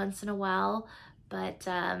once in a while, but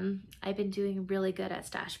I've been doing really good at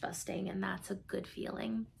stash busting, and that's a good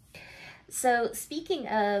feeling. So speaking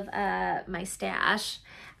of my stash,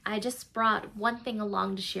 I just brought one thing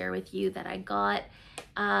along to share with you that I got.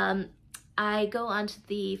 I go onto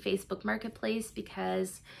the Facebook Marketplace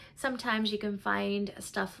because sometimes you can find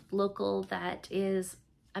stuff local that is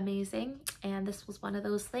amazing, and this was one of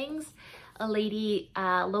those things. A lady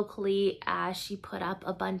locally, she put up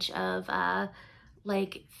a bunch of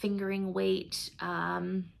like fingering weight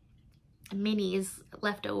minis,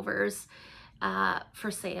 leftovers for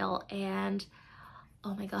sale, and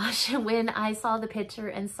oh my gosh, when I saw the picture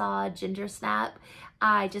and saw Ginger Snap,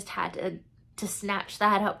 I just had to snatch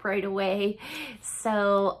that up right away.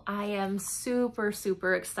 So I am super,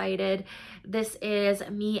 super excited. This is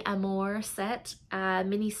Mi Amor set,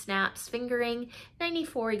 mini snaps fingering,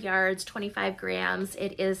 94 yards, 25 grams.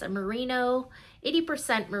 It is a merino,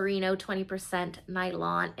 80% merino, 20%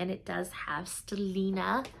 nylon, and it does have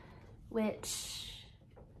stellina, which,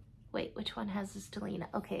 wait, which one has the stellina?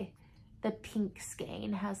 Okay, the pink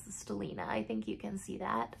skein has the stellina. I think you can see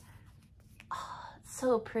that. Oh, it's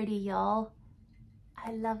so pretty, y'all.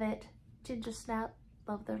 I love it. Ginger Snap,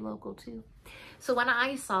 love their logo too. So when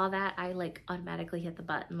I saw that, I like automatically hit the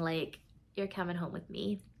button like, you're coming home with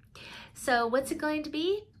me. So what's it going to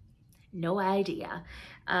be? No idea.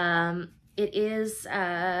 It is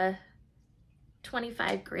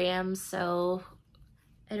 25 grams, so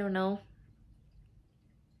I don't know.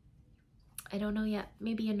 I don't know yet.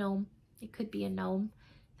 Maybe a gnome. It could be a gnome.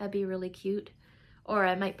 That'd be really cute. Or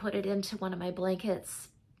I might put it into one of my blankets.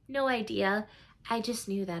 No idea. I just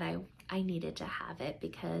knew that I needed to have it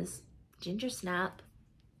because Ginger Snap,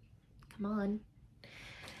 come on.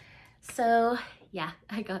 So yeah,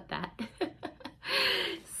 I got that.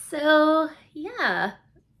 So yeah,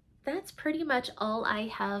 that's pretty much all I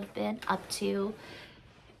have been up to.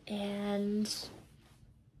 And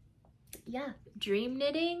yeah, dream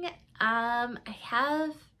knitting. I'm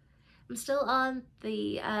still on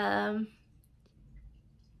the,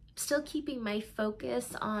 still keeping my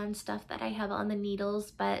focus on stuff that I have on the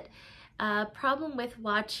needles, but problem with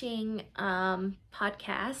watching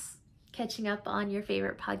podcasts, catching up on your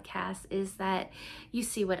favorite podcasts, is that you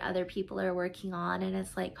see what other people are working on, and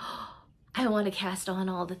it's like, oh, I want to cast on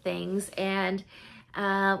all the things. And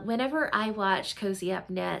whenever I watch Cozy Up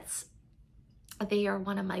Knits, they are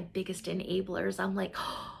one of my biggest enablers. I'm like,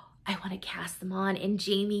 oh, I want to cast them on. And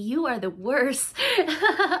Jamie, you are the worst.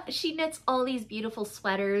 She knits all these beautiful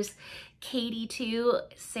sweaters. Katie too,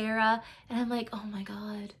 Sarah. And I'm like, oh my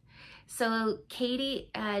God. So Katie,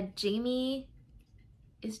 Jamie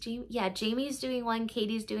is Jamie? Yeah, Jamie's doing one,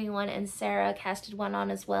 Katie's doing one, and Sarah casted one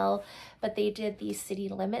on as well. But they did the City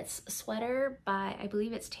Limits sweater by, I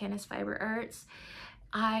believe it's Tanis Fiber Arts.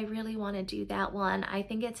 I really want to do that one. I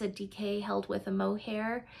think it's a DK held with a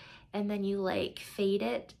mohair, and then you like fade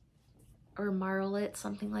it or marl it,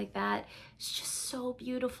 something like that. It's just so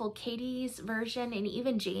beautiful. Katie's version and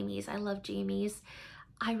even Jamie's, I love Jamie's.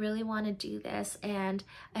 I really want to do this, and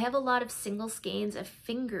I have a lot of single skeins of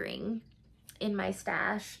fingering in my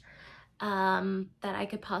stash that I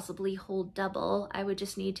could possibly hold double. I would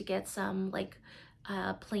just need to get some like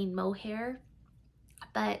plain mohair,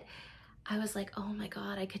 but I was like, oh my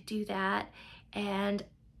God, I could do that. And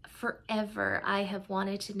forever I have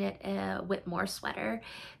wanted to knit a Whitmore sweater.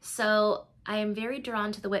 So I am very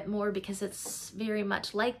drawn to the Whitmore because it's very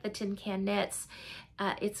much like the Tin Can Knits.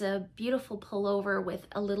 It's a beautiful pullover with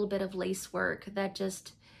a little bit of lace work that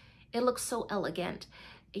just, it looks so elegant.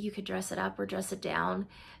 You could dress it up or dress it down.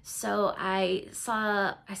 So I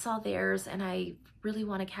saw theirs and I really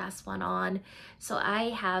want to cast one on. So I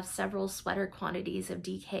have several sweater quantities of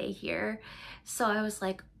DK here. So I was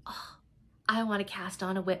like, oh, I want to cast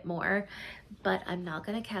on a Whitmore, but I'm not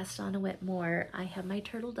going to cast on a Whitmore. I have my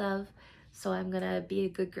Turtle Dove, so I'm going to be a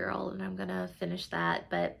good girl and I'm going to finish that.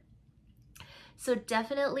 But so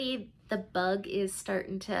definitely the bug is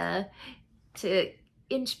starting to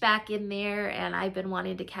inch back in there, and I've been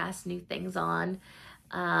wanting to cast new things on.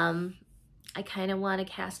 I kind of want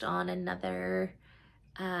to cast on another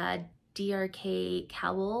DRK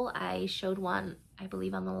cowl. I showed one, I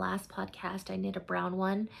believe on the last podcast. I knit a brown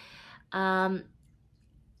one.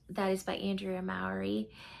 That is by Andrea Mowry.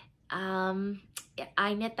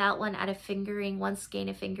 I knit that one out of fingering, one skein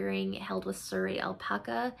of fingering held with Surrey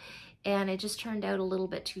alpaca, and it just turned out a little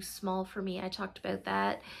bit too small for me. I talked about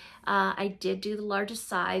that. I did do the largest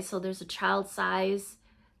size, so there's a child size.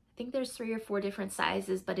 I think there's 3 or 4 different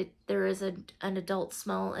sizes, but there is an adult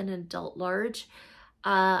small and an adult large.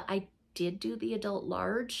 I did do the adult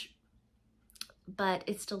large, but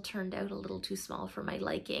it still turned out a little too small for my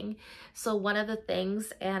liking. So one of the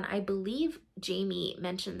things, and I believe Jamie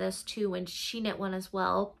mentioned this too when she knit one as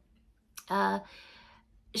well, when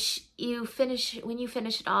you finish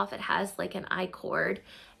it off, it has like an I-cord,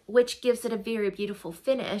 which gives it a very beautiful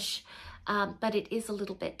finish, but it is a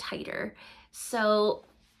little bit tighter. So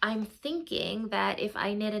I'm thinking that if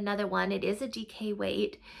I knit another one, it is a DK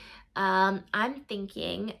weight. I'm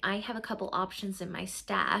thinking I have a couple options in my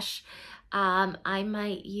stash. I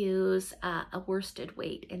might use a worsted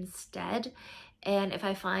weight instead. And if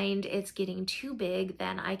I find it's getting too big,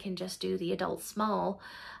 then I can just do the adult small.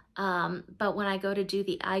 But when I go to do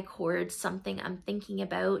the I-cord, something I'm thinking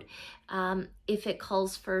about, if it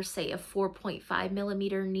calls for, say, a 4.5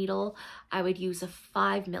 millimeter needle, I would use a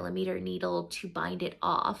 5 millimeter needle to bind it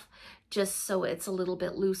off, just so it's a little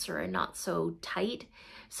bit looser and not so tight.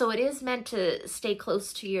 So it is meant to stay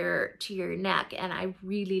close to your neck, and I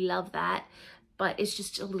really love that, but it's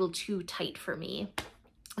just a little too tight for me.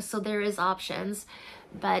 So there is options,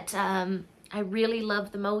 but I really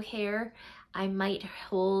love the mohair. I might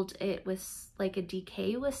hold it with like a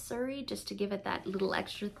DK with Surrey just to give it that little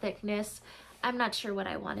extra thickness. I'm not sure what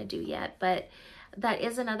I want to do yet, but that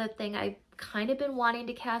is another thing I've kind of been wanting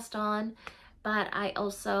to cast on. But I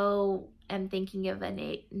also am thinking of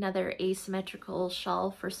another asymmetrical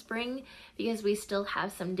shawl for spring, because we still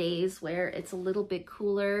have some days where it's a little bit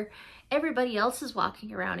cooler. Everybody else is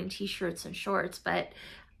walking around in t-shirts and shorts, but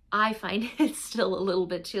I find it still a little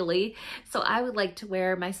bit chilly. So I would like to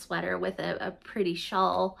wear my sweater with a pretty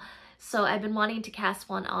shawl. So I've been wanting to cast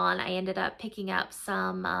one on. I ended up picking up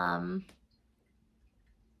some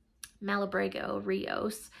Malabrigo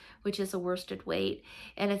Rios, which is a worsted weight,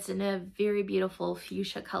 and it's in a very beautiful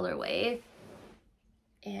fuchsia colorway.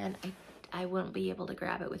 And I wouldn't be able to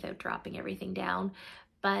grab it without dropping everything down,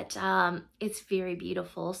 but it's very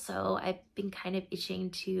beautiful. So I've been kind of itching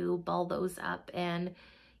to ball those up and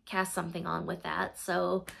cast something on with that.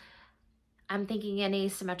 So I'm thinking an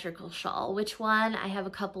asymmetrical shawl. Which one? I have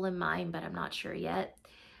a couple in mind, but I'm not sure yet.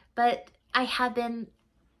 But I have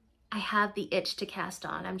the itch to cast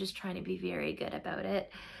on. I'm just trying to be very good about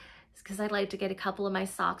it, because I'd like to get a couple of my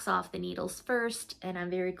socks off the needles first, and I'm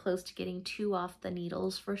very close to getting 2 off the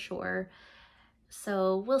needles for sure.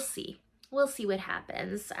 So we'll see. We'll see what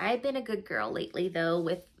happens. I've been a good girl lately though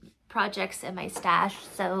with projects in my stash,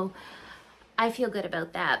 so I feel good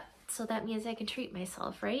about that. So that means I can treat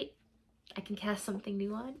myself, right? I can cast something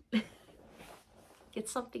new on. Get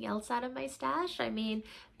something else out of my stash. I mean,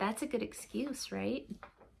 that's a good excuse, right?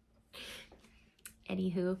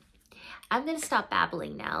 Anywho, I'm going to stop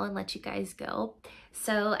babbling now and let you guys go.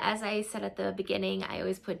 So as I said at the beginning, I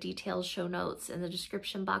always put detailed show notes in the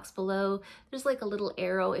description box below. There's like a little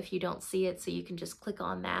arrow if you don't see it, so you can just click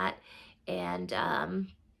on that and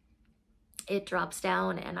it drops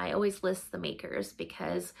down, and I always list the makers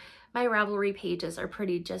because my Ravelry pages are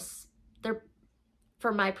they're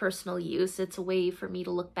for my personal use. It's a way for me to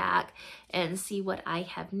look back and see what I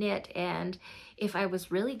have knit, and if I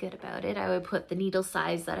was really good about it, I would put the needle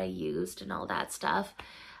size that I used and all that stuff.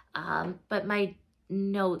 But my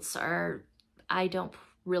notes are, I don't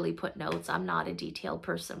really put notes. I'm not a detailed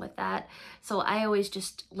person with that. So I always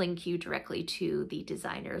just link you directly to the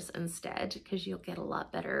designers instead, because you'll get a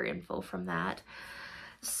lot better info from that.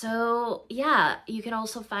 So yeah, you can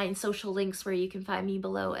also find social links where you can find me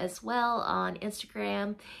below as well on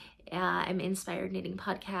Instagram. I'm Inspired Knitting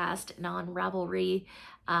Podcast, and on Ravelry.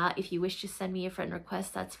 If you wish to send me a friend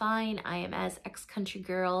request, that's fine. I am as X Country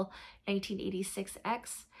Girl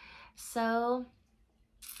 1986X. So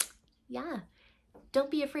yeah,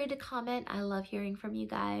 don't be afraid to comment. I love hearing from you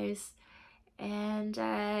guys. And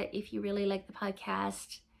if you really like the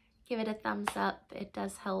podcast, give it a thumbs up. It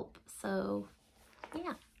does help. So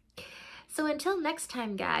yeah. So until next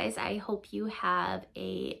time, guys, I hope you have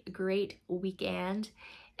a great weekend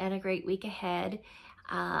and a great week ahead.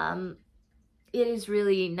 It is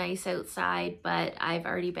really nice outside, but I've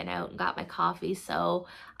already been out and got my coffee, so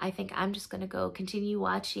I think I'm just going to go continue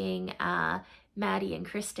watching Maddie and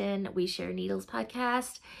Kristen We Share Needles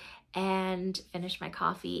podcast and finish my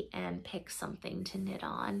coffee and pick something to knit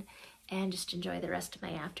on and just enjoy the rest of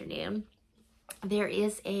my afternoon. There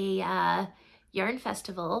is a yarn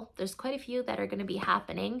festival. There's quite a few that are going to be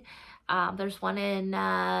happening. There's one in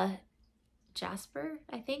Jasper,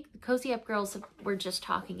 I think. The Cozy Up Girls were just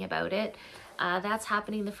talking about it. That's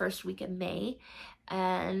happening the first week of May.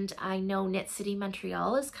 And I know Knit City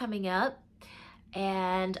Montreal is coming up.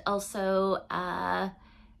 And also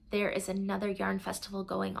there is another yarn festival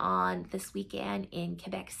going on this weekend in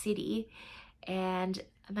Quebec City. And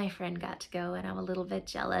my friend got to go and I'm a little bit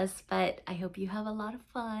jealous, but I hope you have a lot of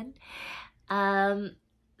fun.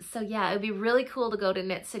 So yeah, it would be really cool to go to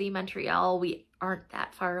Knit City Montreal. We aren't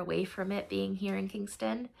that far away from it being here in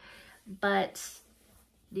Kingston, but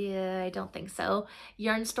yeah, I don't think so.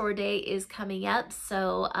 Yarn Store Day is coming up,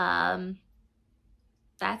 so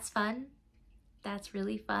that's fun. That's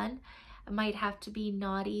really fun. I might have to be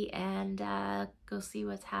naughty and go see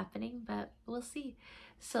what's happening, but we'll see.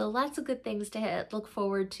 So lots of good things to look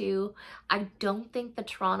forward to. I don't think the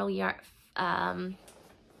Toronto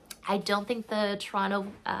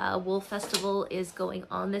Wool Festival is going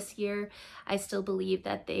on this year. I still believe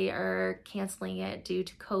that they are canceling it due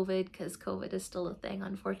to COVID, because COVID is still a thing,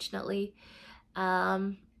 unfortunately,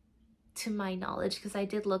 to my knowledge, because I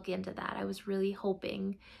did look into that. I was really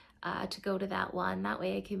hoping to go to that one. That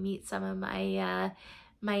way I can meet some of my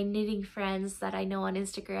my knitting friends that I know on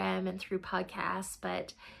Instagram and through podcasts,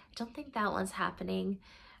 but I don't think that one's happening.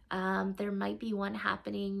 There might be one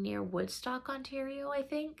happening near Woodstock, Ontario, I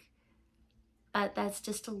think. But that's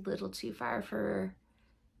just a little too far for,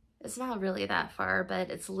 it's not really that far, but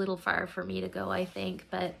it's a little far for me to go, I think.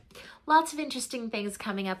 But lots of interesting things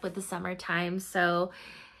coming up with the summertime. So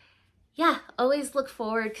yeah, always look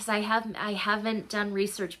forward, because I haven't done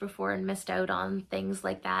research before and missed out on things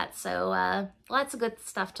like that. So lots of good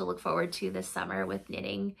stuff to look forward to this summer with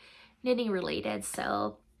knitting related.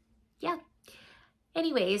 So yeah.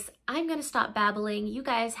 Anyways, I'm going to stop babbling. You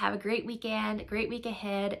guys have a great weekend, a great week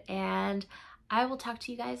ahead, and I will talk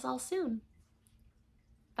to you guys all soon.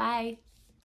 Bye.